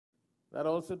That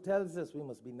also tells us we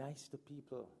must be nice to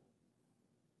people.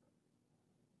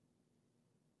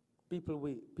 People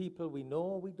we know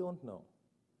or we don't know.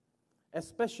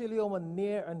 Especially our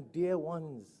near and dear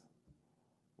ones.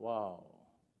 Wow.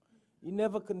 You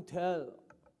never can tell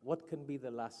what can be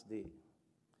the last day.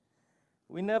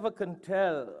 We never can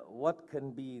tell what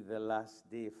can be the last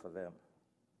day for them.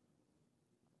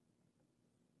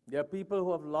 There are people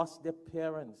who have lost their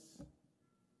parents.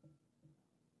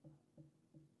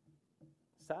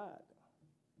 Sad.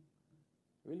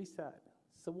 Really sad.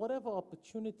 So whatever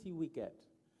opportunity we get,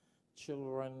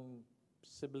 children,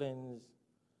 siblings,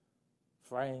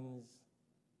 friends,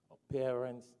 or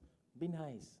parents, be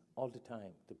nice all the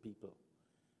time to people.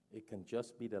 It can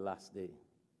just be the last day.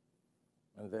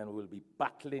 And then we'll be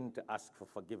battling to ask for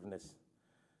forgiveness.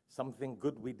 Something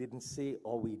good we didn't say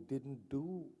or we didn't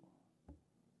do.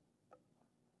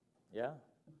 Yeah?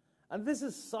 And this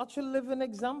is such a living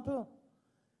example.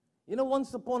 You know,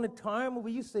 once upon a time,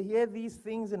 we used to hear these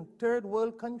things in third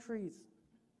world countries.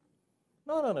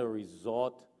 Not on a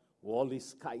resort where all these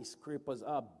skyscrapers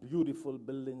are beautiful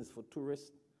buildings for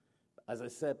tourists. As I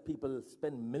said, people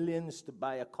spend millions to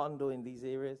buy a condo in these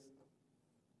areas.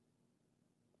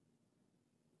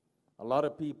 A lot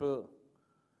of people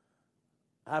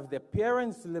have their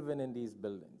parents living in these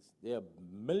buildings. They are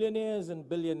millionaires and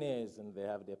billionaires, and they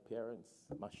have their parents,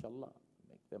 mashallah,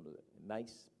 make them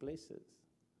nice places.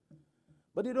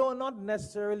 But you know, not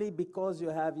necessarily because you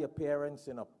have your parents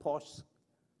in a posh,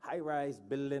 high-rise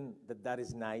building that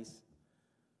is nice.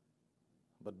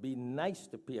 But being nice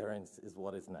to parents is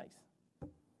what is nice.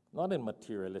 Not in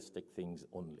materialistic things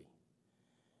only.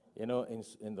 You know,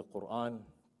 in the Quran,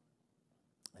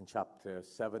 in chapter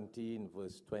 17,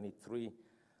 verse 23,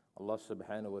 Allah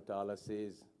subhanahu wa ta'ala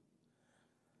says,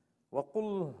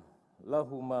 وَقُلْ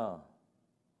لَهُمَا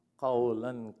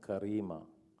قَوْلًا كَرِيمًا.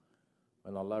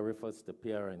 When Allah refers to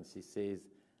parents, He says,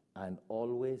 and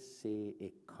always say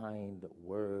a kind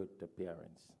word to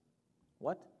parents.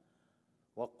 What?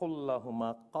 وَقُلْ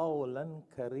لَهُمَا قَوْلًا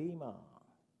كَرِيمًا.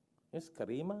 Yes,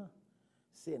 karima?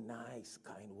 Say nice,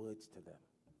 kind words to them.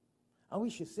 And we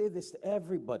should say this to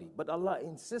everybody. But Allah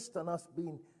insists on us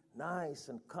being nice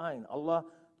and kind. Allah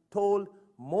told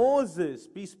Moses,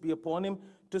 peace be upon him,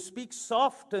 to speak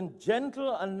soft and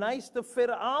gentle and nice to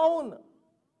Fir'aun.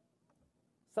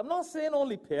 So I'm not saying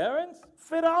only parents.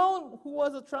 Fir'aun, who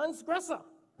was a transgressor.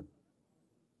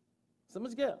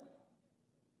 Samajh gaya?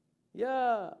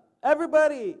 Yeah,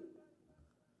 everybody.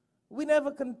 We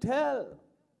never can tell.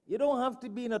 You don't have to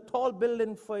be in a tall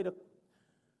building for it to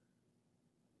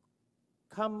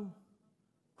come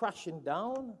crashing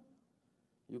down.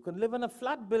 You can live in a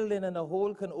flat building and a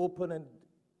hole can open and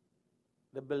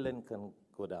the building can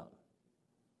go down.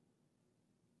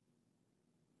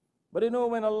 But you know,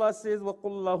 when Allah says, وَقُلْ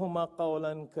لَهُمَا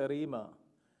قَوْلًا كَرِيمًا,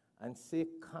 and say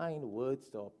kind words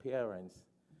to our parents,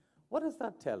 what does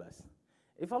that tell us?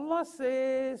 If Allah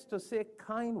says to say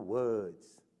kind words,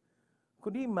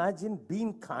 could you imagine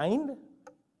being kind?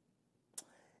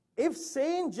 If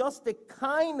saying just a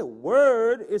kind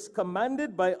word is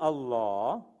commanded by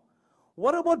Allah,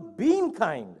 what about being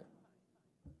kind?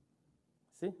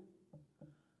 See?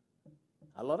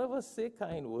 A lot of us say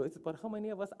kind words, but how many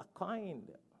of us are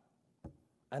kind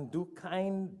and do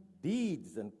kind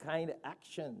deeds and kind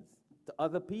actions to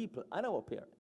other people and our parents?